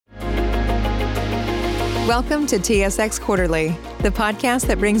Welcome to TSX Quarterly, the podcast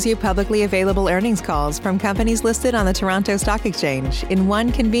that brings you publicly available earnings calls from companies listed on the Toronto Stock Exchange in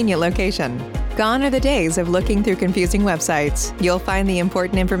one convenient location. Gone are the days of looking through confusing websites. You'll find the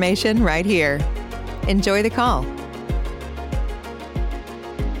important information right here. Enjoy the call.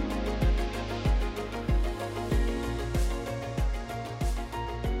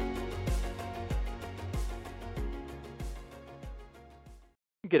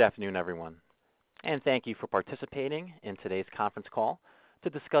 Good afternoon, everyone, and thank you for participating in today's conference call to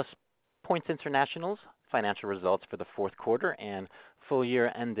discuss Points International's financial results for the fourth quarter and full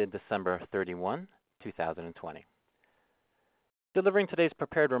year ended December 31, 2020. Delivering today's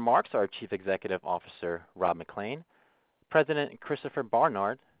prepared remarks are Chief Executive Officer Rob MacLean, President Christopher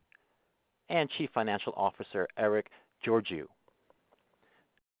Barnard, and Chief Financial Officer Erick Georgiou.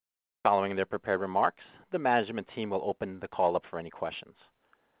 Following their prepared remarks, the management team will open the call up for any questions.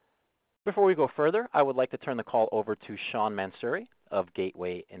 Before we go further, I would like to turn the call over to Sean Mansouri of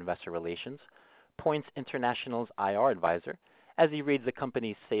Gateway Investor Relations, Points International's IR advisor, as he reads the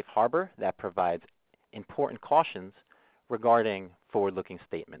company's safe harbor that provides important cautions regarding forward-looking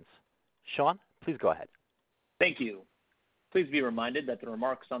statements. Sean, please go ahead. Thank you. Please be reminded that the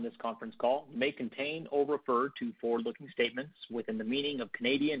remarks on this conference call may contain or refer to forward-looking statements within the meaning of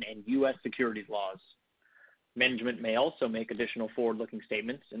Canadian and U.S. securities laws. Management may also make additional forward-looking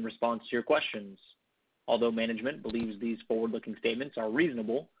statements in response to your questions. Although management believes these forward-looking statements are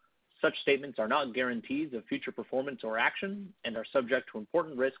reasonable, such statements are not guarantees of future performance or action and are subject to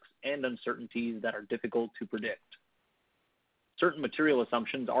important risks and uncertainties that are difficult to predict. Certain material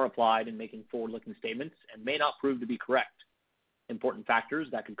assumptions are applied in making forward-looking statements and may not prove to be correct. Important factors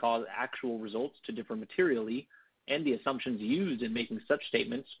that could cause actual results to differ materially and the assumptions used in making such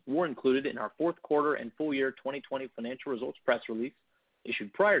statements were included in our fourth quarter and full year 2020 financial results press release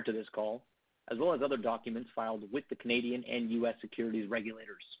issued prior to this call, as well as other documents filed with the Canadian and U.S. securities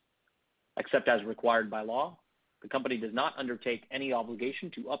regulators. Except as required by law, the company does not undertake any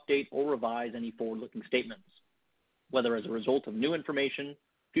obligation to update or revise any forward-looking statements, whether as a result of new information,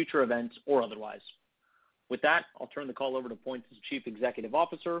 future events, or otherwise. With that, I'll turn the call over to Points' Chief Executive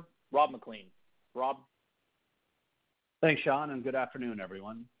Officer, Rob MacLean. Rob? Thanks, Sean, and good afternoon,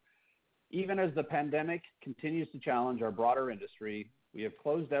 everyone. Even as the pandemic continues to challenge our broader industry, we have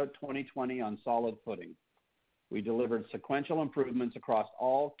closed out 2020 on solid footing. We delivered sequential improvements across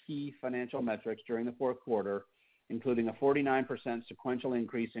all key financial metrics during the fourth quarter, including a 49% sequential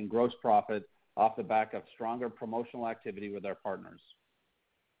increase in gross profit off the back of stronger promotional activity with our partners.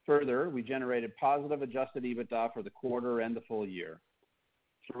 Further, we generated positive adjusted EBITDA for the quarter and the full year.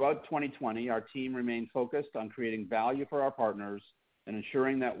 Throughout 2020, our team remained focused on creating value for our partners and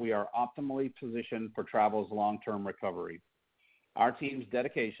ensuring that we are optimally positioned for travel's long-term recovery. Our team's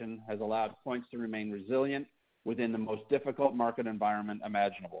dedication has allowed Points to remain resilient within the most difficult market environment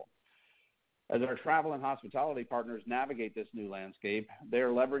imaginable. As our travel and hospitality partners navigate this new landscape, they are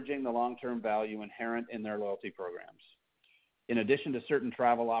leveraging the long-term value inherent in their loyalty programs. In addition to certain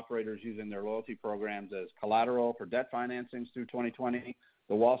travel operators using their loyalty programs as collateral for debt financings through 2020,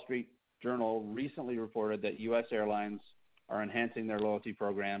 the Wall Street Journal recently reported that U.S. airlines are enhancing their loyalty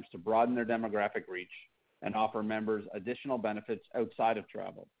programs to broaden their demographic reach and offer members additional benefits outside of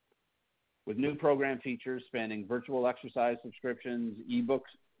travel. With new program features spanning virtual exercise subscriptions,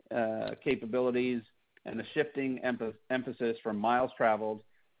 e-books capabilities, and a shifting emphasis from miles traveled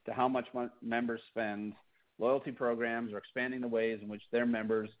to how much members spend, loyalty programs are expanding the ways in which their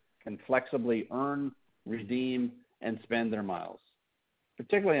members can flexibly earn, redeem, and spend their miles,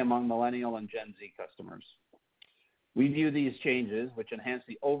 particularly among millennial and Gen Z customers. We view these changes, which enhance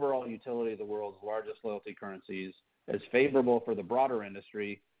the overall utility of the world's largest loyalty currencies, as favorable for the broader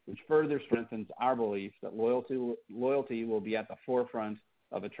industry, which further strengthens our belief that loyalty will be at the forefront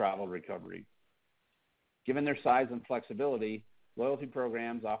of a travel recovery. Given their size and flexibility, loyalty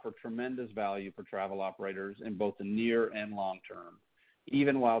programs offer tremendous value for travel operators in both the near and long term,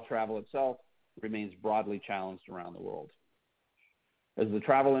 even while travel itself remains broadly challenged around the world. As the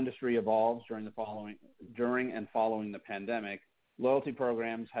travel industry evolves during and following the pandemic, loyalty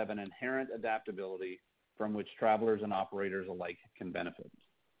programs have an inherent adaptability from which travelers and operators alike can benefit.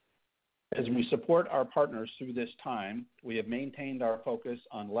 As we support our partners through this time, we have maintained our focus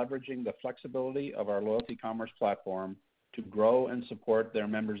on leveraging the flexibility of our loyalty commerce platform to grow and support their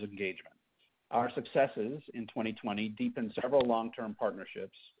members' engagement. Our successes in 2020 deepened several long-term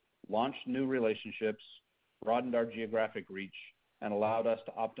partnerships, launched new relationships, broadened our geographic reach, and allowed us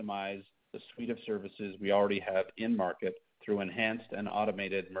to optimize the suite of services we already have in market through enhanced and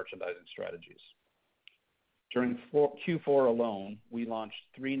automated merchandising strategies. During Q4 alone, we launched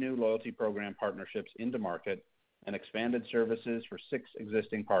 3 new loyalty program partnerships into market and expanded services for 6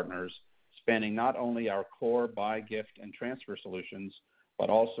 existing partners, spanning not only our core buy, gift, and transfer solutions, but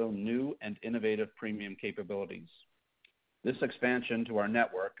also new and innovative premium capabilities. This expansion to our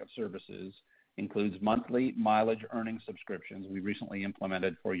network of services includes monthly mileage earning subscriptions we recently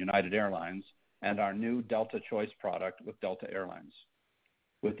implemented for United Airlines and our new Delta Choice product with Delta Air Lines.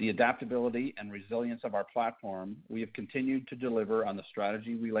 With the adaptability and resilience of our platform, we have continued to deliver on the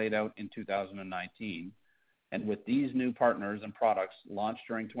strategy we laid out in 2019, and with these new partners and products launched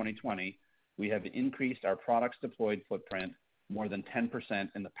during 2020, we have increased our products deployed footprint more than 10%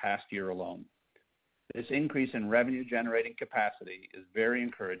 in the past year alone. This increase in revenue generating capacity is very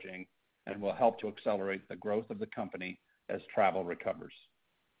encouraging and will help to accelerate the growth of the company as travel recovers.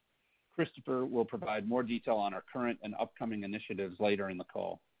 Christopher will provide more detail on our current and upcoming initiatives later in the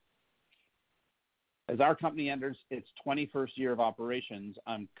call. As our company enters its 21st year of operations,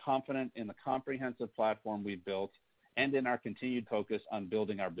 I'm confident in the comprehensive platform we've built and in our continued focus on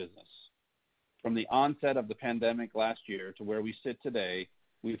building our business. From the onset of the pandemic last year to where we sit today,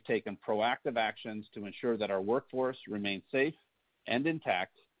 we've taken proactive actions to ensure that our workforce remains safe and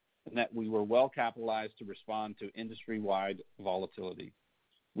intact, and that we were well capitalized to respond to industry-wide volatility.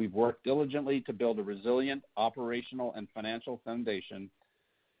 We've worked diligently to build a resilient operational and financial foundation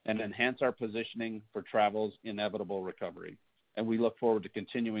and enhance our positioning for travel's inevitable recovery, and we look forward to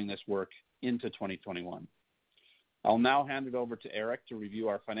continuing this work into 2021. I'll now hand it over to Eric to review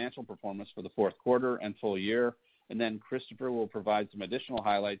our financial performance for the fourth quarter and full year, and then Christopher will provide some additional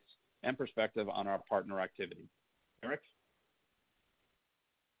highlights and perspective on our partner activity. Eric?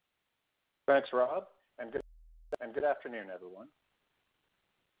 Thanks, Rob, and good afternoon, everyone.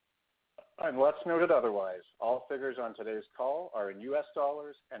 Unless noted otherwise, all figures on today's call are in U.S.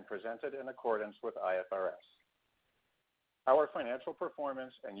 dollars and presented in accordance with IFRS. Our financial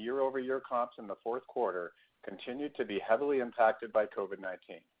performance and year-over-year comps in the fourth quarter continued to be heavily impacted by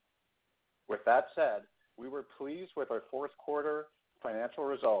COVID-19. With that said, we were pleased with our fourth quarter financial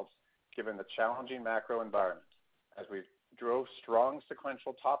results given the challenging macro environment, as we drove strong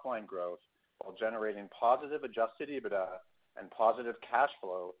sequential top-line growth while generating positive adjusted EBITDA and positive cash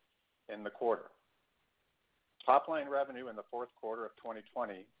flow in the quarter. Top-line revenue in the fourth quarter of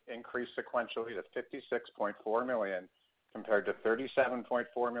 2020 increased sequentially to $56.4 million compared to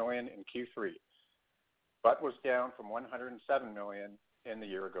 $37.4 million in Q3, but was down from $107 million in the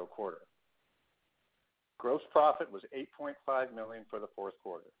year-ago quarter. Gross profit was $8.5 million for the fourth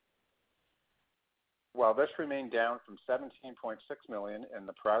quarter. While this remained down from $17.6 million in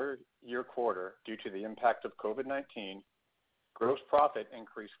the prior year quarter due to the impact of COVID-19, gross profit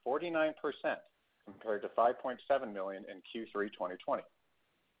increased 49% compared to $5.7 million in Q3 2020.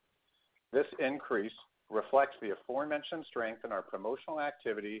 This increase reflects the aforementioned strength in our promotional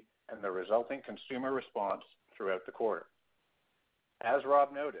activity and the resulting consumer response throughout the quarter. As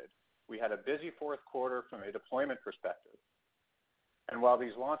Rob noted, we had a busy fourth quarter from a deployment perspective. And while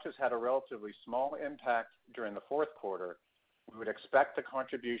these launches had a relatively small impact during the fourth quarter, we would expect the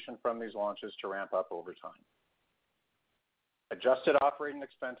contribution from these launches to ramp up over time. Adjusted operating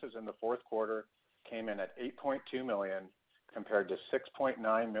expenses in the fourth quarter came in at $8.2 million compared to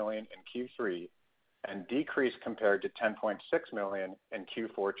 $6.9 million in Q3 and decreased compared to $10.6 million in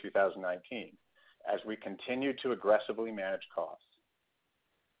Q4 2019 as we continued to aggressively manage costs.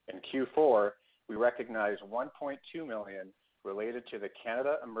 In Q4, we recognized $1.2 million related to the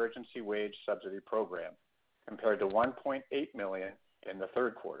Canada Emergency Wage Subsidy Program compared to $1.8 million in the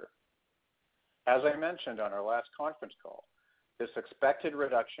third quarter. As I mentioned on our last conference call, this expected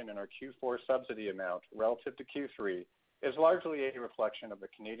reduction in our Q4 subsidy amount relative to Q3 is largely a reflection of the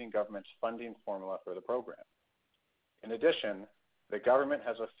Canadian government's funding formula for the program. In addition, the government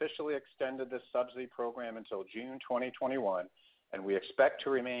has officially extended this subsidy program until June 2021, and we expect to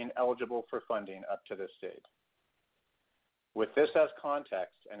remain eligible for funding up to this date. With this as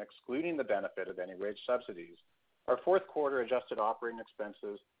context and excluding the benefit of any wage subsidies, our fourth quarter adjusted operating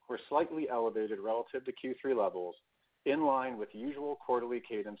expenses were slightly elevated relative to Q3 levels, in line with usual quarterly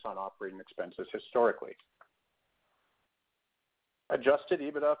cadence on operating expenses historically. Adjusted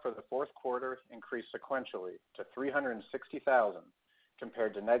EBITDA for the fourth quarter increased sequentially to $360,000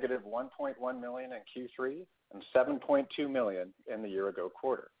 compared to negative $1.1 million in Q3 and $7.2 million in the year-ago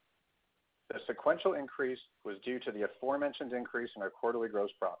quarter. The sequential increase was due to the aforementioned increase in our quarterly gross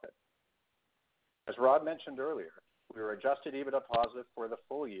profit. As Rob mentioned earlier, we were adjusted EBITDA positive for the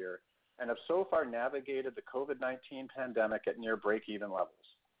full year and have so far navigated the COVID-19 pandemic at near break-even levels.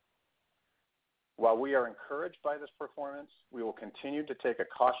 While we are encouraged by this performance, we will continue to take a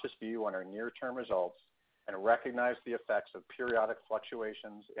cautious view on our near-term results and recognize the effects of periodic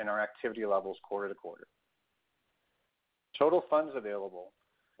fluctuations in our activity levels quarter to quarter. Total funds available,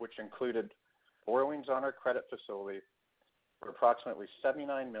 which included borrowings on our credit facility, were approximately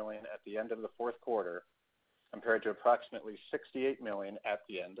 $79 million at the end of the fourth quarter, compared to approximately $68 million at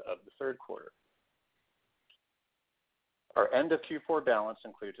the end of the third quarter. Our end of Q4 balance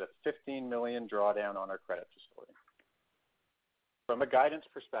includes a $15 million drawdown on our credit facility. From a guidance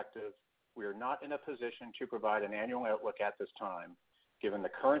perspective, we are not in a position to provide an annual outlook at this time, given the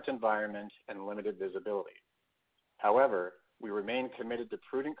current environment and limited visibility. However, we remain committed to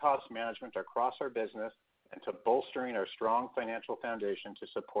prudent cost management across our business and to bolstering our strong financial foundation to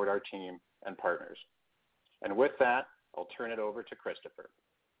support our team and partners. And with that, I'll turn it over to Christopher.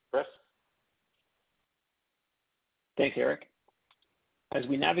 Chris? Thanks, Eric. As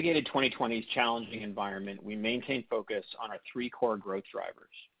we navigated 2020's challenging environment, we maintained focus on our three core growth drivers.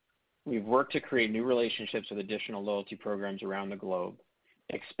 We've worked to create new relationships with additional loyalty programs around the globe,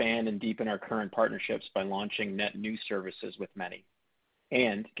 expand and deepen our current partnerships by launching net new services with many,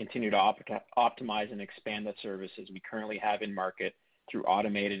 and continue to optimize and expand the services we currently have in market through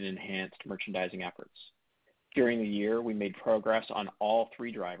automated and enhanced merchandising efforts. During the year, we made progress on all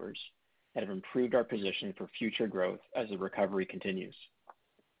three drivers and have improved our position for future growth as the recovery continues.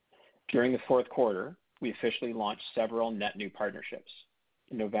 During the fourth quarter, we officially launched several net new partnerships.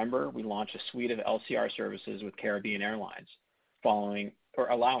 In November, we launched a suite of LCR services with Caribbean Airlines, allowing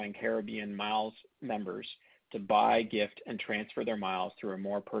Caribbean Miles members to buy, gift, and transfer their miles through a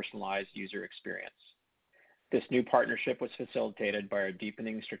more personalized user experience. This new partnership was facilitated by our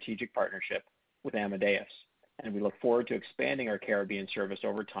deepening strategic partnership with Amadeus, and we look forward to expanding our Caribbean service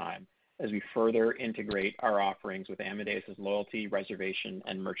over time as we further integrate our offerings with Amadeus's loyalty, reservation,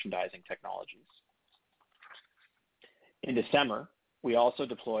 and merchandising technologies. In December, we also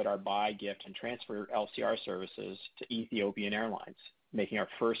deployed our buy, gift, and transfer LCR services to Ethiopian Airlines, making our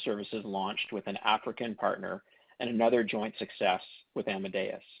first services launched with an African partner and another joint success with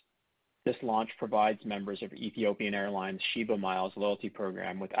Amadeus. This launch provides members of Ethiopian Airlines Sheba Miles loyalty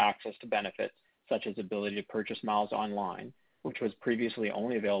program with access to benefits such as ability to purchase miles online, which was previously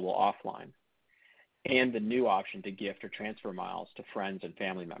only available offline, and the new option to gift or transfer miles to friends and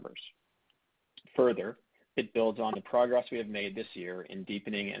family members. Further, it builds on the progress we have made this year in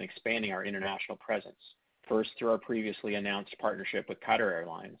deepening and expanding our international presence, first through our previously announced partnership with Qatar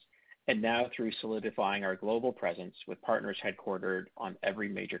Airlines, and now through solidifying our global presence with partners headquartered on every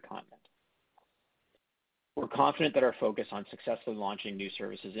major continent. We're confident that our focus on successfully launching new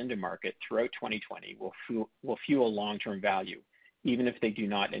services into market throughout 2020 will fuel long-term value, even if they do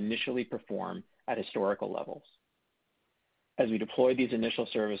not initially perform at historical levels. As we deploy these initial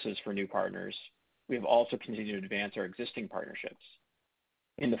services for new partners, we have also continued to advance our existing partnerships.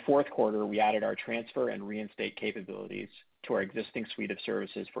 In the fourth quarter, we added our transfer and reinstate capabilities to our existing suite of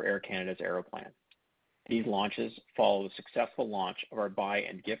services for Air Canada's Aeroplan. These launches follow the successful launch of our buy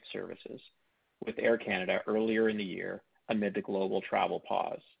and gift services with Air Canada earlier in the year amid the global travel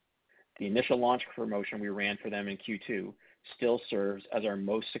pause. The initial launch promotion we ran for them in Q2 still serves as our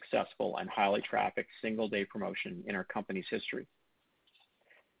most successful and highly trafficked single-day promotion in our company's history.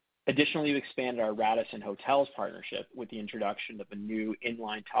 Additionally, we expanded our Radisson Hotels partnership with the introduction of a new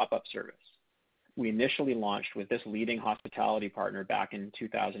inline top-up service. We initially launched with this leading hospitality partner back in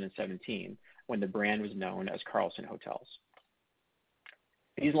 2017 when the brand was known as Carlson Hotels.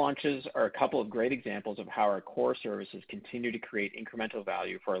 These launches are a couple of great examples of how our core services continue to create incremental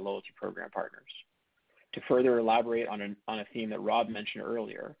value for our loyalty program partners. To further elaborate on a theme that Rob mentioned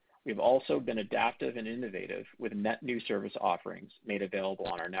earlier, we've also been adaptive and innovative with net new service offerings made available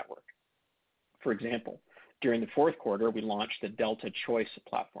on our network. For example, during the fourth quarter, we launched the Delta Choice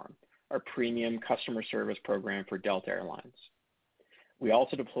platform, our premium customer service program for Delta Airlines. We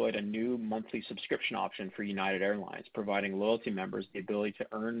also deployed a new monthly subscription option for United Airlines, providing loyalty members the ability to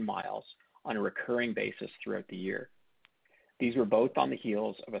earn miles on a recurring basis throughout the year. These were both on the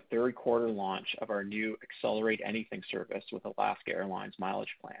heels of a third quarter launch of our new Accelerate Anything service with Alaska Airlines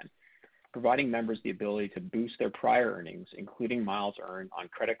Mileage Plan, providing members the ability to boost their prior earnings, including miles earned on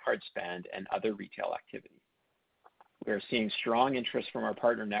credit card spend and other retail activity. We are seeing strong interest from our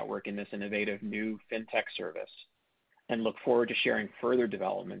partner network in this innovative new fintech service and look forward to sharing further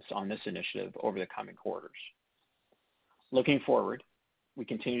developments on this initiative over the coming quarters. Looking forward, we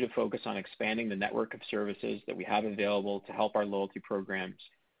continue to focus on expanding the network of services that we have available to help our loyalty programs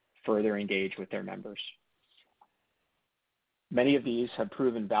further engage with their members. Many of these have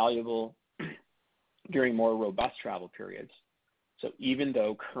proven valuable during more robust travel periods. So even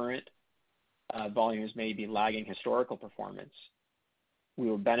though current volumes may be lagging historical performance, We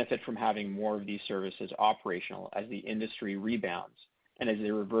will benefit from having more of these services operational as the industry rebounds and as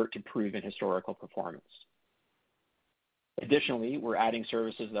they revert to proven historical performance. Additionally, we're adding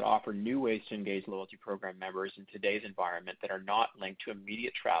services that offer new ways to engage loyalty program members in today's environment that are not linked to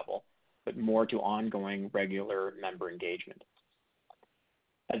immediate travel, but more to ongoing regular member engagement.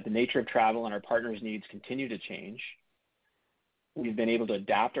 As the nature of travel and our partners' needs continue to change, we've been able to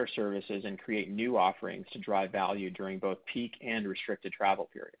adapt our services and create new offerings to drive value during both peak and restricted travel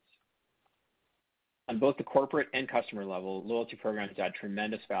periods. On both the corporate and customer level, loyalty programs add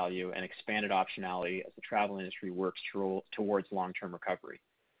tremendous value and expanded optionality as the travel industry works towards long-term recovery.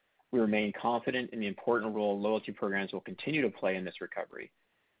 We remain confident in the important role loyalty programs will continue to play in this recovery,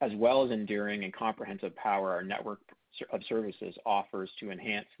 as well as enduring and comprehensive power our network of services offers to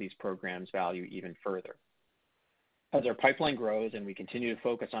enhance these programs' value even further. As our pipeline grows and we continue to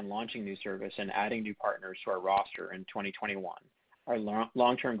focus on launching new service and adding new partners to our roster in 2021, our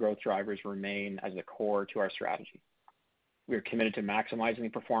long-term growth drivers remain as the core to our strategy. We are committed to maximizing the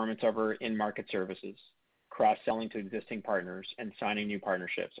performance of our in-market services, cross-selling to existing partners, and signing new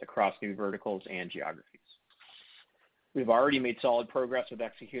partnerships across new verticals and geographies. We've already made solid progress with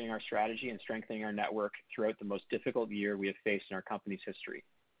executing our strategy and strengthening our network throughout the most difficult year we have faced in our company's history.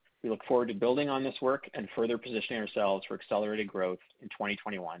 We look forward to building on this work and further positioning ourselves for accelerated growth in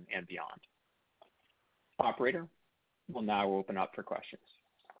 2021 and beyond. Operator, we'll now open up for questions.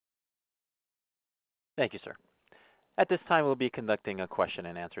 Thank you, sir. At this time, we'll be conducting a question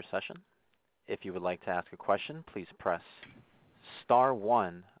and answer session. If you would like to ask a question, please press star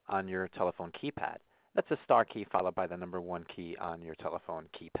one on your telephone keypad. That's the star key followed by the number one key on your telephone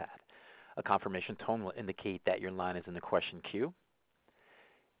keypad. A confirmation tone will indicate that your line is in the question queue.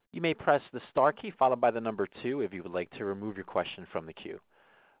 You may press the star key followed by the number 2 if you would like to remove your question from the queue.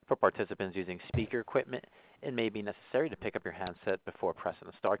 For participants using speaker equipment, it may be necessary to pick up your handset before pressing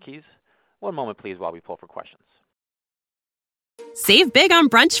the star keys. One moment, please, while we pull for questions. Save big on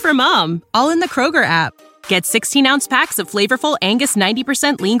brunch for mom, all in the Kroger app. Get 16-ounce packs of flavorful Angus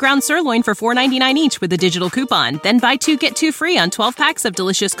 90% lean ground sirloin for $4.99 each with a digital coupon. Then buy 2, get 2 free on 12 packs of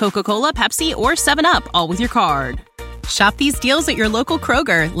delicious Coca-Cola, Pepsi, or 7-Up, all with your card. Shop these deals at your local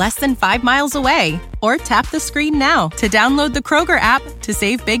Kroger, less than 5 miles away. Or tap the screen now to download the Kroger app to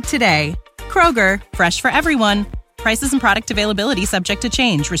save big today. Kroger, fresh for everyone. Prices and product availability subject to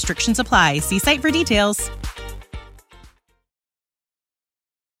change. Restrictions apply. See site for details.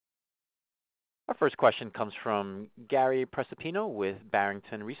 Our first question comes from Gary Prestopino with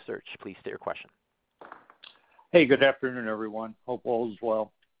Barrington Research. Please state your question. Hey, good afternoon, everyone. Hope all is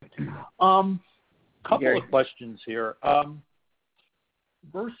well. Couple of questions here.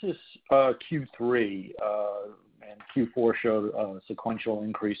 Versus Q3, and Q4 showed a sequential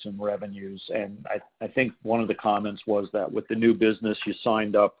increase in revenues, and I think one of the comments was that with the new business you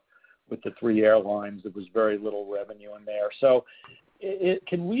signed up with the 3 airlines, there was very little revenue in there. So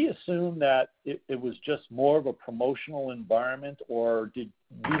can we assume that it was just more of a promotional environment, or did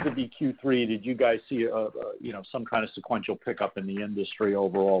vis-a-vis Q3, did you guys see some kind of sequential pickup in the industry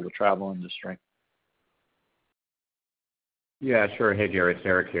overall, the travel industry? Yeah, sure. Hey, Gary, it's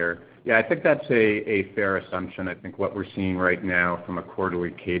Eric here. Yeah, I think that's a fair assumption. I think what we're seeing right now from a quarterly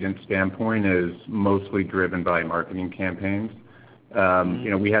cadence standpoint is mostly driven by marketing campaigns.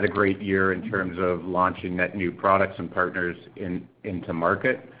 We had a great year in terms of launching net new products and partners into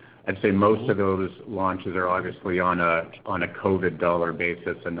market. I'd say most of those launches are obviously on a COVID dollar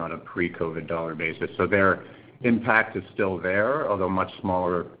basis and not a pre-COVID dollar basis. So their impact is still there, although much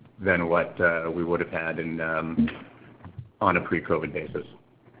smaller than what we would have had on a pre-COVID basis.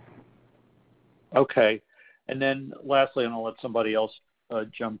 Okay. And then lastly, and I'll let somebody else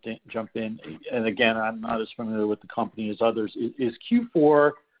jump in. And again, I'm not as familiar with the company as others. Is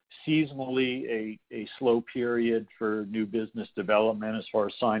Q4 seasonally a slow period for new business development as far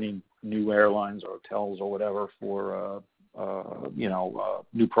as signing new airlines or hotels or whatever for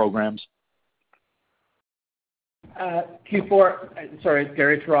new programs? Q4, sorry,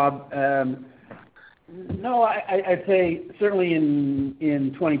 Gary, it's Rob. No, I'd say certainly in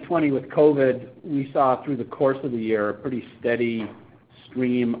 2020 with COVID, we saw through the course of the year a pretty steady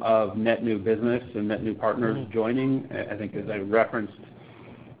stream of net new business and net new partners joining. I think as I referenced,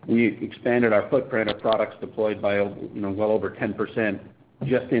 we expanded our footprint of products deployed by well over 10%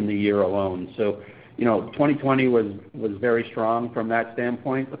 just in the year alone. So 2020 was very strong from that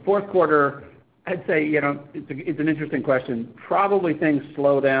standpoint. The fourth quarter, I'd say it's an interesting question. Probably things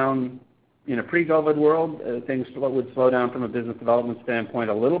slow down. In a pre-COVID world, things would slow down from a business development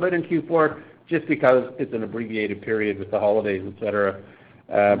standpoint a little bit in Q4 just because it's an abbreviated period with the holidays, et cetera.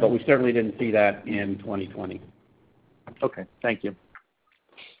 But we certainly didn't see that in 2020. Okay, thank you.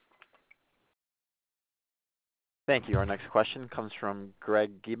 Thank you. Our next question comes from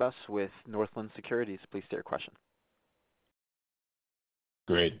Greg Gibas with Northland Securities. Please state your question.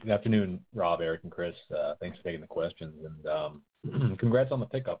 Great. Good afternoon, Rob, Eric, and Chris. Thanks for taking the questions, and congrats on the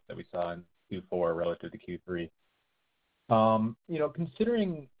pickup that we saw in Q4 relative to Q3.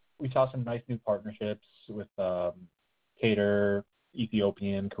 Considering we saw some nice new partnerships with Cater,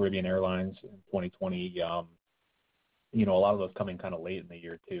 Ethiopian, Caribbean Airlines in 2020, a lot of those coming kind of late in the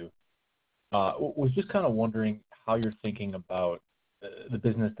year too. Was just kind of wondering how you're thinking about the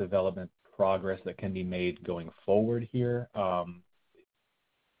business development progress that can be made going forward here.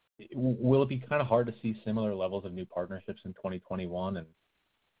 Will it be kind of hard to see similar levels of new partnerships in 2021,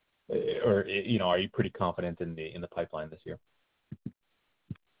 or are you pretty confident in the pipeline this year?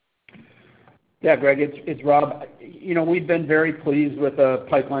 Yeah, Greg, it's Rob. We've been very pleased with the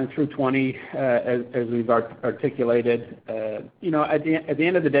pipeline through 20 as we've articulated. At the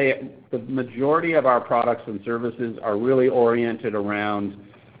end of the day, the majority of our products and services are really oriented around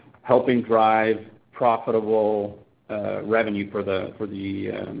helping drive profitable revenue for the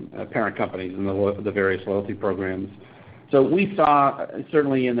parent companies and the various loyalty programs. So we saw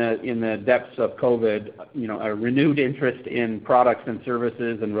certainly in the depths of COVID, a renewed interest in products and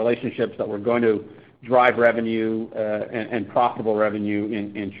services and relationships that were going to drive revenue and profitable revenue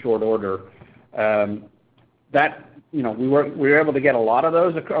in short order. We were able to get a lot of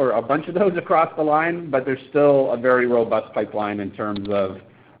those or a bunch of those across the line, but there's still a very robust pipeline in terms of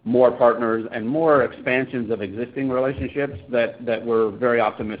more partners and more expansions of existing relationships that we're very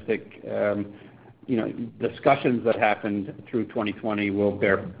optimistic. Discussions that happened through 2020 will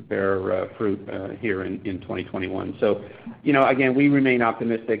bear fruit here in 2021. So, again, we remain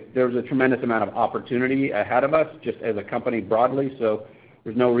optimistic. There's a tremendous amount of opportunity ahead of us, just as a company broadly. So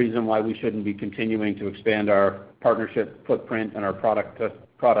there's no reason why we shouldn't be continuing to expand our partnership footprint and our product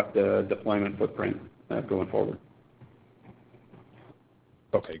deployment footprint going forward.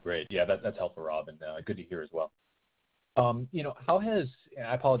 Okay, great. Yeah, that's helpful, Rob, and good to hear as well. How has,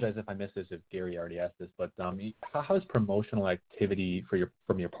 I apologize if I missed this, if Gary already asked this, but how has promotional activity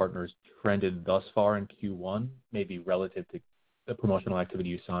from your partners trended thus far in Q1, maybe relative to the promotional activity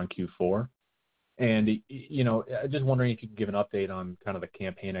you saw in Q4? And, just wondering if you could give an update on kind of the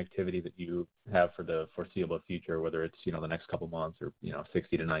campaign activity that you have for the foreseeable future, whether it's, the next couple months or,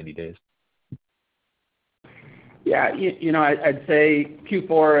 60 to 90 days. Yeah, I'd say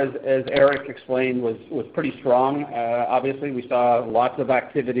Q4, as Eric explained, was pretty strong. Obviously, we saw lots of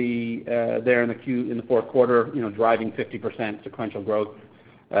activity there in the fourth quarter, driving 50% sequential growth.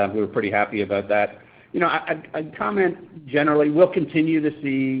 We were pretty happy about that. I'd comment generally, we'll continue to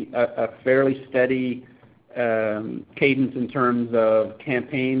see a fairly steady cadence in terms of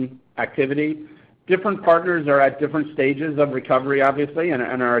campaign activity. Different partners are at different stages of recovery, obviously, and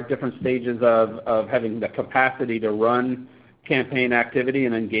are at different stages of having the capacity to run campaign activity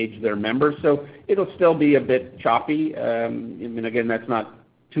and engage their members. So it'll still be a bit choppy. Again, that's not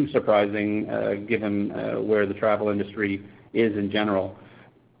too surprising given where the travel industry is in general.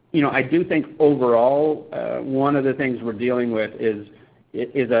 I do think overall, one of the things we're dealing with is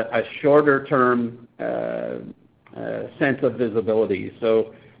a shorter term sense of visibility.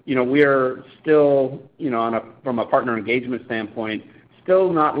 So we're still, from a partner engagement standpoint,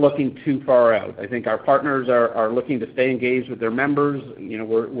 still not looking too far out. I think our partners are looking to stay engaged with their members.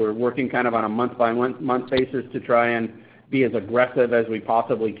 We're working kind of on a month-by-month basis to try and be as aggressive as we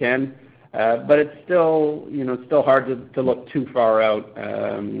possibly can. But it's still hard to look too far out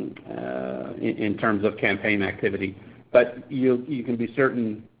in terms of campaign activity. But you can be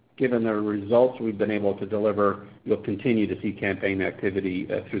certain, given the results we've been able to deliver, you'll continue to see campaign activity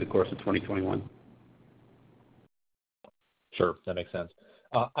through the course of 2021. Sure, that makes sense.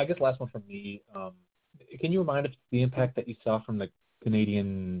 I guess last one from me. Can you remind us the impact that you saw from the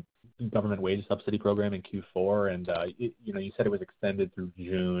Canadian government wage subsidy program in Q4? And you said it was extended through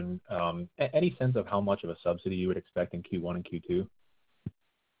June. Any sense of how much of a subsidy you would expect in Q1 and Q2?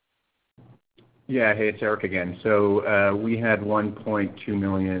 Yeah, hey, it's Eric again. So we had $1.2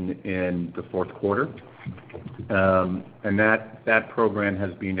 million in the fourth quarter, and that program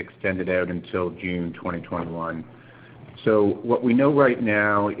has been extended out until June 2021. So what we know right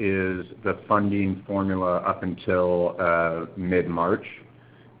now is the funding formula up until mid-March.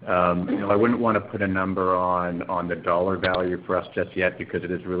 I wouldn't want to put a number on the dollar value for us just yet because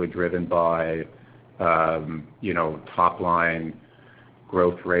it is really driven by top line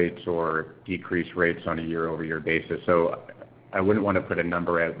growth rates or decrease rates on a year-over-year basis. So I wouldn't want to put a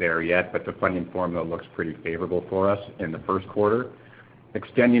number out there yet, but the funding formula looks pretty favorable for us in the first quarter.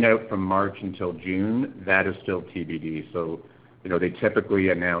 Extending out from March until June, that is still TBD. So, they typically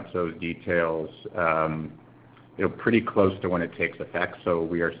announce those details, pretty close to when it takes effect. So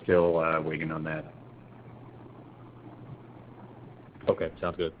we are still waiting on that. Okay,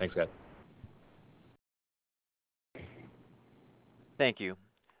 sounds good. Thanks, guys. Thank you.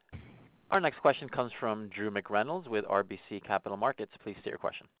 Our next question comes from Drew McReynolds with RBC Capital Markets. Please state your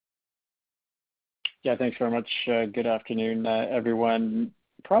question. Yeah, thanks very much. Good afternoon, everyone.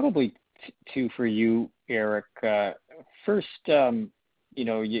 Probably two for you, Eric. First, the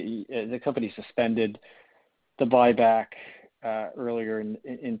company suspended the buyback earlier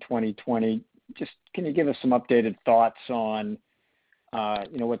in 2020. Just can you give us some updated thoughts on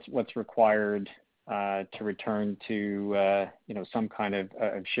what's required to return to some kind of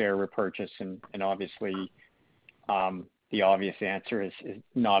share repurchase, and obviously the obvious answer is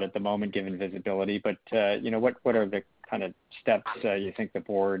not at the moment given visibility, but what are the kind of steps you think the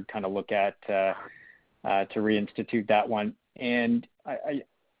board kind of look at to reinstitute that one? And I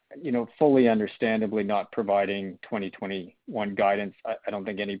fully understandably not providing 2021 guidance. I don't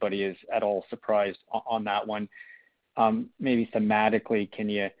think anybody is at all surprised on that one. Maybe thematically, can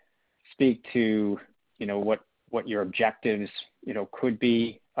you speak to what your objectives could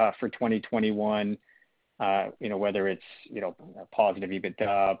be for 2021? Whether it's positive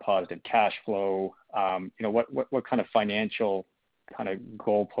EBITDA, positive cash flow. What kind of financial kind of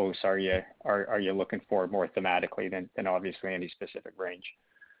goalposts are you looking for more thematically than obviously any specific range?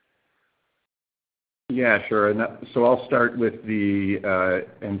 Yeah, sure. So I'll start with the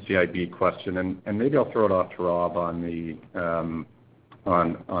NCIB question, and maybe I'll throw it off to Rob on the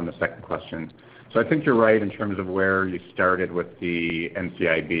second question. So I think you're right in terms of where you started with the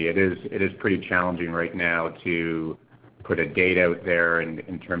NCIB. It is pretty challenging right now to put a date out there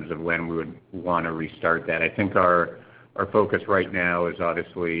in terms of when we would want to restart that. I think our focus right now is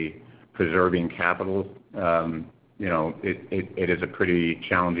obviously preserving capital. It is a pretty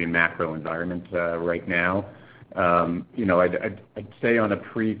challenging macro environment right now. I'd say on a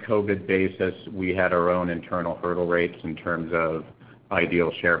pre-COVID basis, we had our own internal hurdle rates in terms of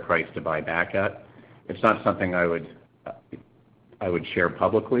ideal share price to buy back at. It's not something I would share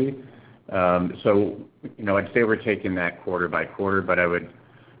publicly. So I'd say we're taking that quarter by quarter, but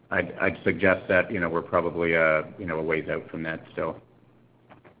I'd suggest that we're probably a ways out from that still.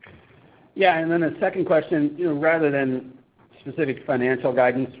 Yeah, and then the second question, rather than specific financial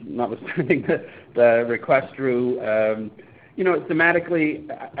guidance, notwithstanding the request, Drew, thematically,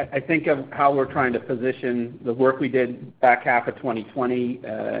 I think of how we're trying to position the work we did back half of 2020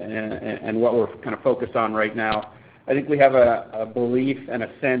 and what we're kind of focused on right now. I think we have a belief and a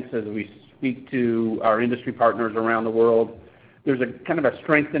sense as we speak to our industry partners around the world. There's a kind of a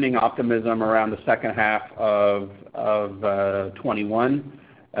strengthening optimism around the second half of 21.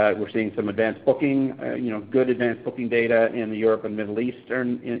 We're seeing some advanced booking, good advanced booking data in the Europe and Middle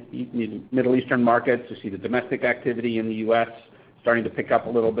Eastern markets. You see the domestic activity in the U.S. starting to pick up a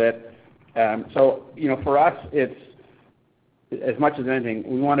little bit. So, for us, it's as much as anything,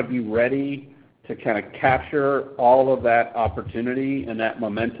 we want to be ready to kind of capture all of that opportunity and that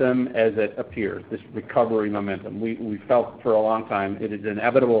momentum as it appears, this recovery momentum. We felt for a long time it is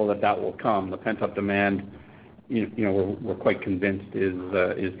inevitable that will come. The pent-up demand, we're quite convinced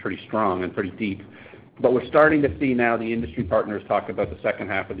is pretty strong and pretty deep. But we're starting to see now the industry partners talk about the second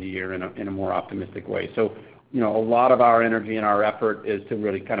half of the year in a more optimistic way. So, a lot of our energy and our effort is to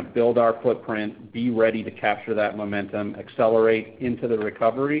really kind of build our footprint, be ready to capture that momentum, accelerate into the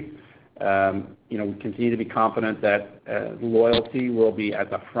recovery. We continue to be confident that loyalty will be at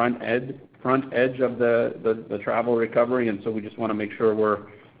the front edge of the travel recovery, and so we just want to make sure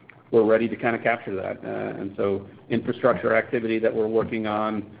we're ready to kind of capture that. And so infrastructure activity that we're working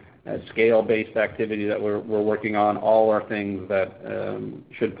on, scale-based activity that we're working on, all are things that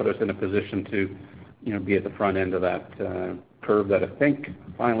should put us in a position to be at the front end of that curve that I think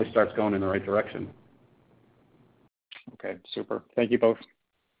finally starts going in the right direction. Okay, super. Thank you both.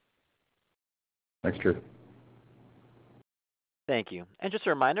 Thanks, Drew. Thank you. And just a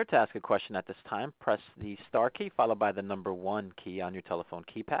reminder, to ask a question at this time, press the star key followed by the number 1 key on your telephone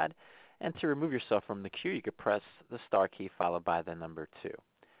keypad. And to remove yourself from the queue, you could press the star key followed by the number 2.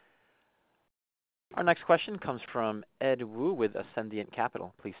 Our next question comes from Ed Wu with Ascendiant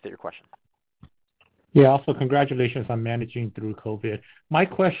Capital. Please state your question. Yeah, also congratulations on managing through COVID. My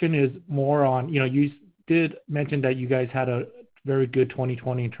question is more on, you did mention that you guys had a very good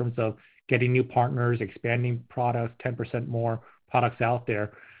 2020 in terms of getting new partners, expanding products, 10% more products out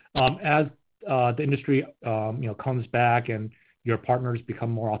there. As the industry comes back and your partners become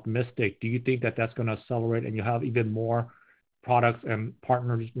more optimistic, do you think that that's going to accelerate and you have even more products and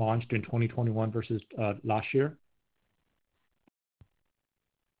partners launched in 2021 versus last year?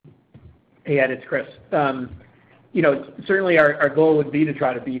 Hey, Ed, it's Chris. Certainly our goal would be to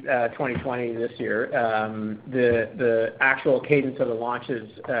try to beat 2020 this year. The actual cadence of the launches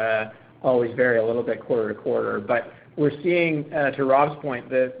always vary a little bit quarter to quarter, but we're seeing, to Rob's point,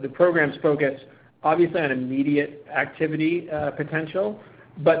 the program's focus obviously on immediate activity potential,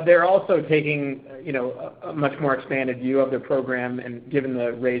 but they're also taking a much more expanded view of the program, and given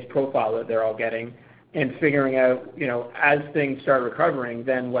the raised profile that they're all getting, and figuring out as things start recovering,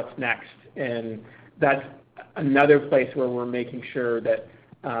 then what's next. And that's another place where we're making sure that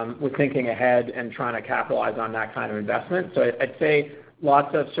we're thinking ahead and trying to capitalize on that kind of investment. So I'd say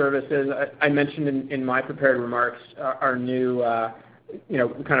lots of services. I mentioned in my prepared remarks our new,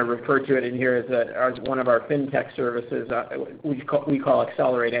 kind of refer to it in here as one of our fintech services, we call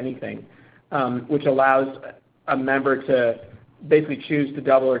Accelerate Anything, which allows a member to basically choose to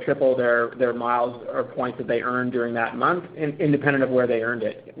double or triple their miles or points that they earn during that month, independent of where they earned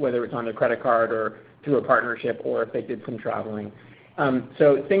it, whether it's on their credit card or through a partnership or if they did some traveling.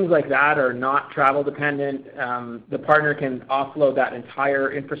 So things like that are not travel dependent. The partner can offload that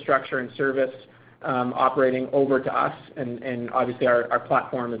entire infrastructure and service operating over to us, and obviously our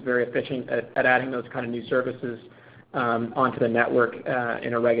platform is very efficient at adding those kind of new services onto the network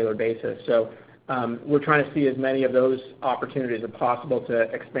in a regular basis. So we're trying to see as many of those opportunities as possible to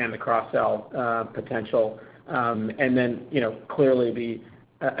expand the cross-sell potential, and then clearly the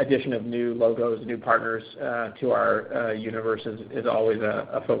addition of new logos, new partners to our universe is always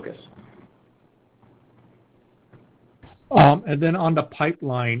a focus. And then on the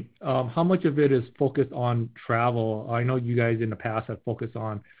pipeline, how much of it is focused on travel? I know you guys in the past have focused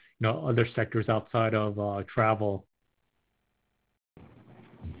on other sectors outside of travel.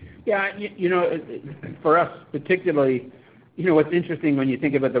 Yeah, for us particularly, what's interesting when you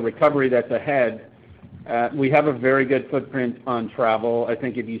think about the recovery that's ahead, we have a very good footprint on travel. I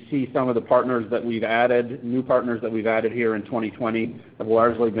think if you see some of the partners that we've added, new partners that we've added here in 2020 have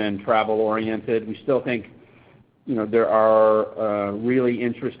largely been travel-oriented. We still think, there are really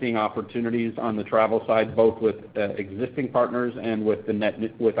interesting opportunities on the travel side, both with existing partners and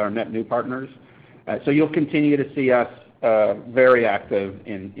with our net new partners. So you'll continue to see us very active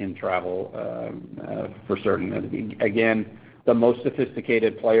in travel for certain. Again, the most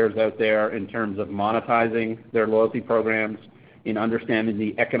sophisticated players out there in terms of monetizing their loyalty programs, in understanding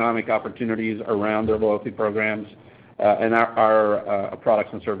the economic opportunities around their loyalty programs, and our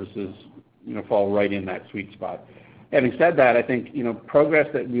products and services fall right in that sweet spot. Having said that, I think progress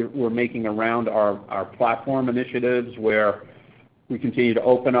that we're making around our platform initiatives, where we continue to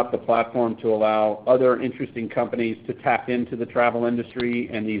open up the platform to allow other interesting companies to tap into the travel industry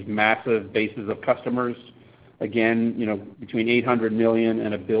and these massive bases of customers. Again, between 800 million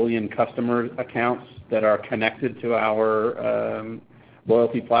and 1 billion customer accounts that are connected to our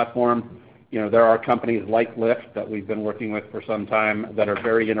loyalty platform. There are companies like Lyft that we've been working with for some time that are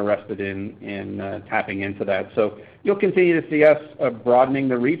very interested in tapping into that. So you'll continue to see us broadening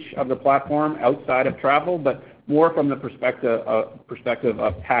the reach of the platform outside of travel, but more from the perspective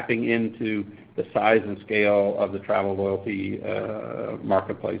of tapping into the size and scale of the travel loyalty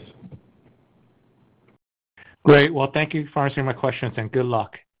marketplace. Great. Well, thank you for answering my questions, and good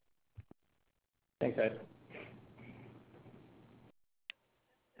luck. Thanks, Ed.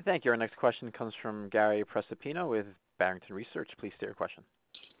 Thank you. Our next question comes from Gary Prestopino with Barrington Research. Please state your question.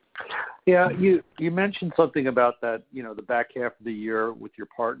 Yeah, you mentioned something about that, the back half of the year with your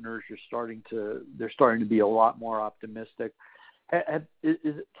partners, they're starting to be a lot more optimistic. Have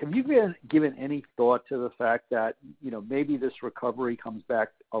you given any thought to the fact that, maybe this recovery comes back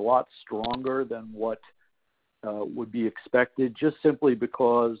a lot stronger than what would be expected, just simply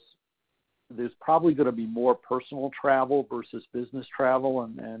because there's probably going to be more personal travel versus business travel,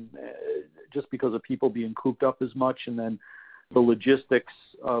 and just because of people being cooped up as much, and then the logistics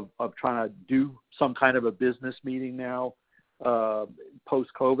of trying to do some kind of a business meeting now,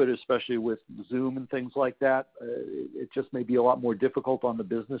 post-COVID, especially with Zoom and things like that, it just may be a lot more difficult on the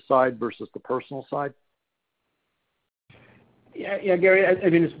business side versus the personal side? Yeah, Gary, I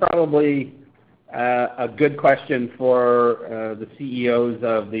mean, it's probably a good question for the CEOs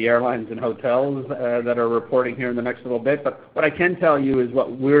of the airlines and hotels that are reporting here in the next little bit. But what I can tell you is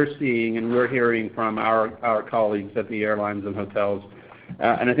what we're seeing and we're hearing from our colleagues at the airlines and hotels.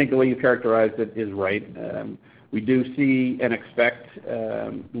 And I think the way you characterized it is right. We do see and expect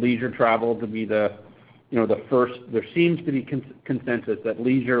leisure travel to be the first. There seems to be consensus that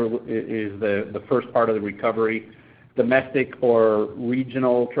leisure is the first part of the recovery. Domestic or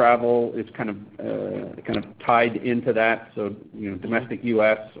regional travel is kind of tied into that. So domestic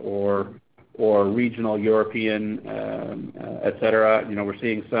U.S. or regional European, et cetera. We're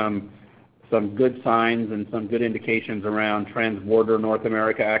seeing some some good signs and some good indications around transborder North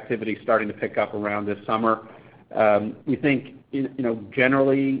America activity starting to pick up around this summer. We think,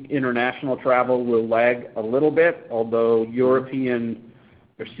 generally international travel will lag a little bit, although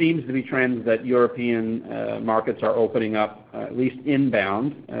there seems to be trends that European markets are opening up, at least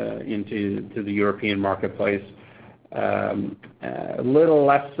inbound into the European marketplace. A little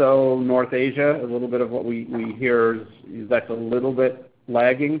less so North Asia. A little bit of what we hear is that's a little bit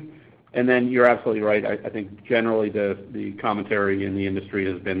lagging. And then you're absolutely right. I think generally the commentary in the industry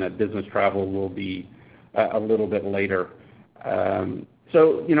has been that business travel will be a little bit later.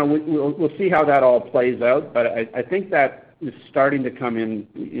 So we'll see how that all plays out. But I think that is starting to come in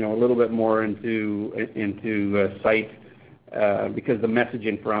a little bit more into sight. Because the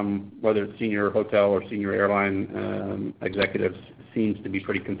messaging from whether it's senior hotel or senior airline executives seems to be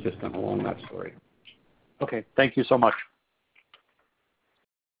pretty consistent along that story. Okay, thank you so much.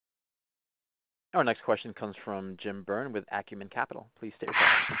 Our next question comes from Jim Byrne with Acumen Capital. Please state your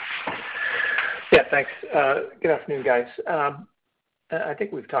question. Yeah, thanks. Good afternoon, guys. I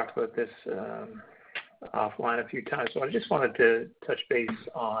think we've talked about this offline a few times, so I just wanted to touch base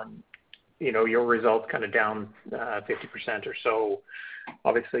on your results kind of down 50% or so.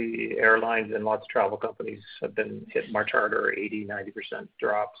 Obviously, airlines and lots of travel companies have been hit much harder, 80, 90%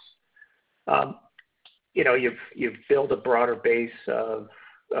 drops. You've built a broader base of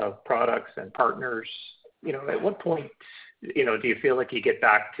products and partners. At what point, do you feel like you get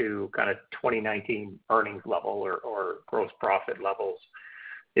back to kind of 2019 earnings level or gross profit levels?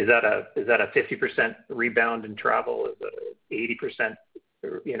 Is that a 50% rebound in travel? Is it 80%?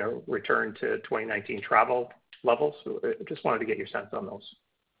 Return to 2019 travel levels? I just wanted to get your sense on those.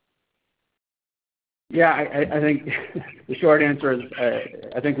 Yeah, I think the short answer is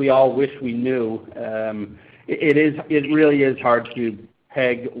I think we all wish we knew. It really is hard to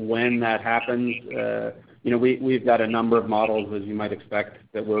peg when that happens. We've got a number of models, as you might expect,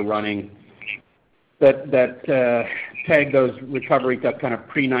 that we're running that peg those recovery to kind of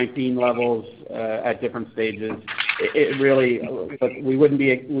pre-19 levels at different stages. But we wouldn't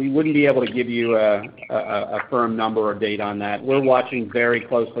be able to give you a firm number or date on that. We're watching very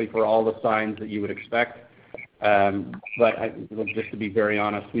closely for all the signs that you would expect. But just to be very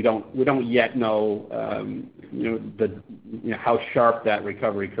honest, we don't yet know how sharp that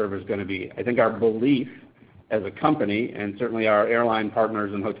recovery curve is going to be. I think our belief as a company, and certainly our airline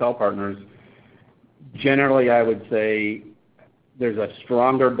partners and hotel partners, generally, I would say there's a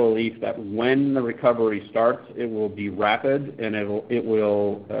stronger belief that when the recovery starts, it will be rapid and it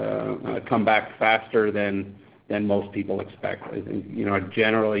will come back faster than most people expect. I think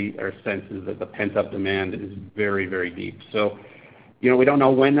generally our sense is that the pent-up demand is very, very deep. So we don't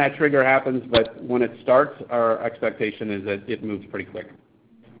know when that trigger happens, but when it starts, our expectation is that it moves pretty quick.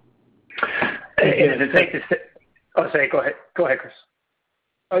 Go ahead, Chris.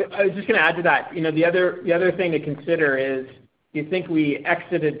 I was just going to add to that. The other thing to consider is you think we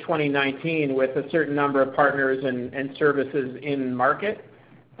exited 2019 with a certain number of partners and services in market.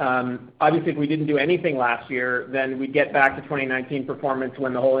 Obviously, if we didn't do anything last year, then we'd get back to 2019 performance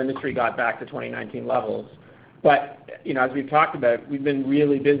when the whole industry got back to 2019 levels. But as we've talked about, we've been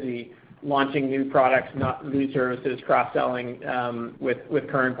really busy launching new products, new services, cross-selling with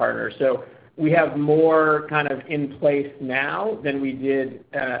current partners. So we have more kind of in place now than we did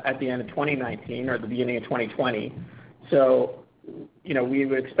at the end of 2019 or the beginning of 2020. So, we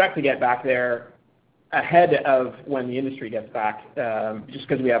would expect to get back there ahead of when the industry gets back, just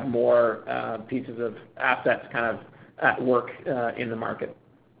because we have more pieces of assets kind of at work in the market.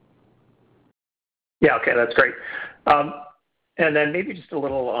 Yeah, okay, that's great. And then maybe just a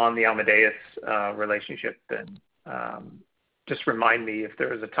little on the Amadeus relationship and just remind me if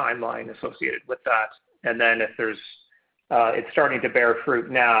there is a timeline associated with that. And then if there's, it's starting to bear fruit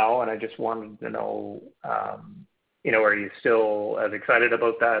now, and I just wanted to know, are you still as excited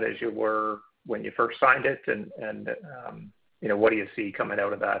about that as you were when you first signed it? And what do you see coming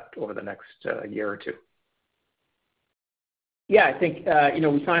out of that over the next year or two? Yeah, I think,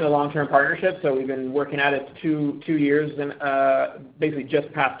 we signed a long-term partnership, so we've been working at it 2 years and basically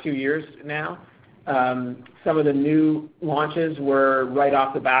just past 2 years now. Some of the new launches were right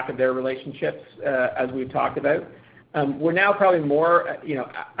off the back of their relationships, as we've talked about. We're now probably more,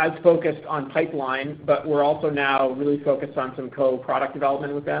 as focused on pipeline, but we're also now really focused on some co-product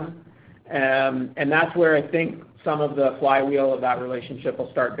development with them. And that's where I think some of the flywheel of that relationship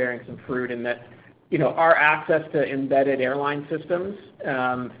will start bearing some fruit in that, our access to embedded airline systems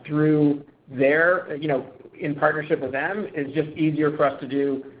through their, in partnership with them is just easier for us to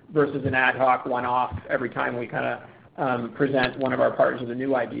do versus an ad hoc one-off every time we kind of present one of our partners with a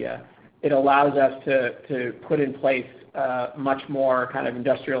new idea. it allows us to put in place much more kind of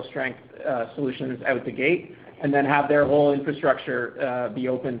industrial strength solutions out the gate, and then have their whole infrastructure be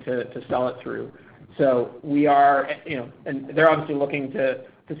open to sell it through. So we are, and they're obviously looking to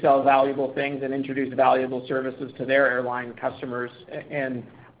sell valuable things and introduce valuable services to their airline customers, and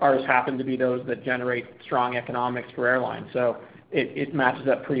ours happen to be those that generate strong economics for airlines. So it matches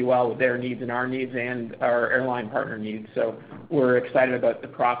up pretty well with their needs and our needs and our airline partner needs. So we're excited about the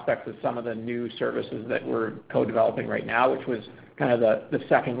prospects of some of the new services that we're co-developing right now, which was kind of the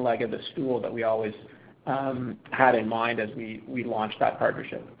second leg of the stool that we always had in mind as we launched that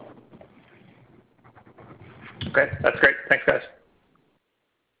partnership. Okay, that's great. Thanks, guys.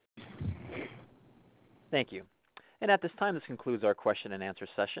 Thank you. And at this time, this concludes our question and answer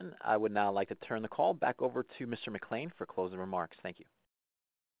session. I would now like to turn the call back over to Mr. McLean for closing remarks. Thank you.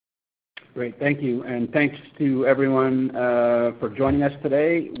 Great. Thank you. And thanks to everyone for joining us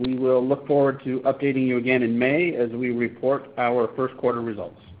today. We will look forward to updating you again in May as we report our first quarter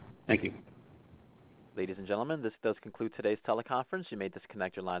results. Thank you. Ladies and gentlemen, this does conclude today's teleconference. You may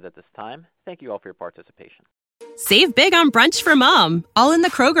disconnect your lines at this time. Thank you all for your participation. Save big on brunch for mom, all in the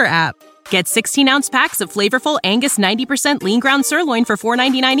Kroger app. Get 16-ounce packs of flavorful Angus 90% lean ground sirloin for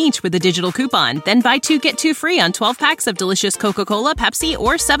 $4.99 each with a digital coupon. Then buy 2, get 2 free on 12 packs of delicious Coca-Cola, Pepsi,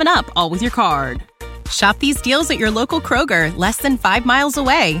 or 7-Up, all with your card. Shop these deals at your local Kroger, less than 5 miles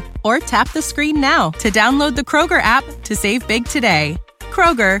away. Or tap the screen now to download the Kroger app to save big today.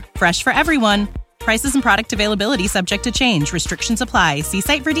 Kroger, fresh for everyone. Prices and product availability subject to change. Restrictions apply. See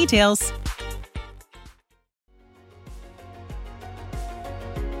site for details.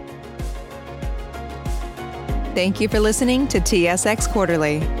 Thank you for listening to TSX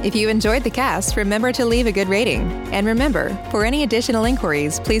Quarterly. If you enjoyed the cast, remember to leave a good rating. And remember, for any additional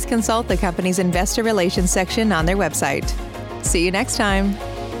inquiries, please consult the company's investor relations section on their website. See you next time.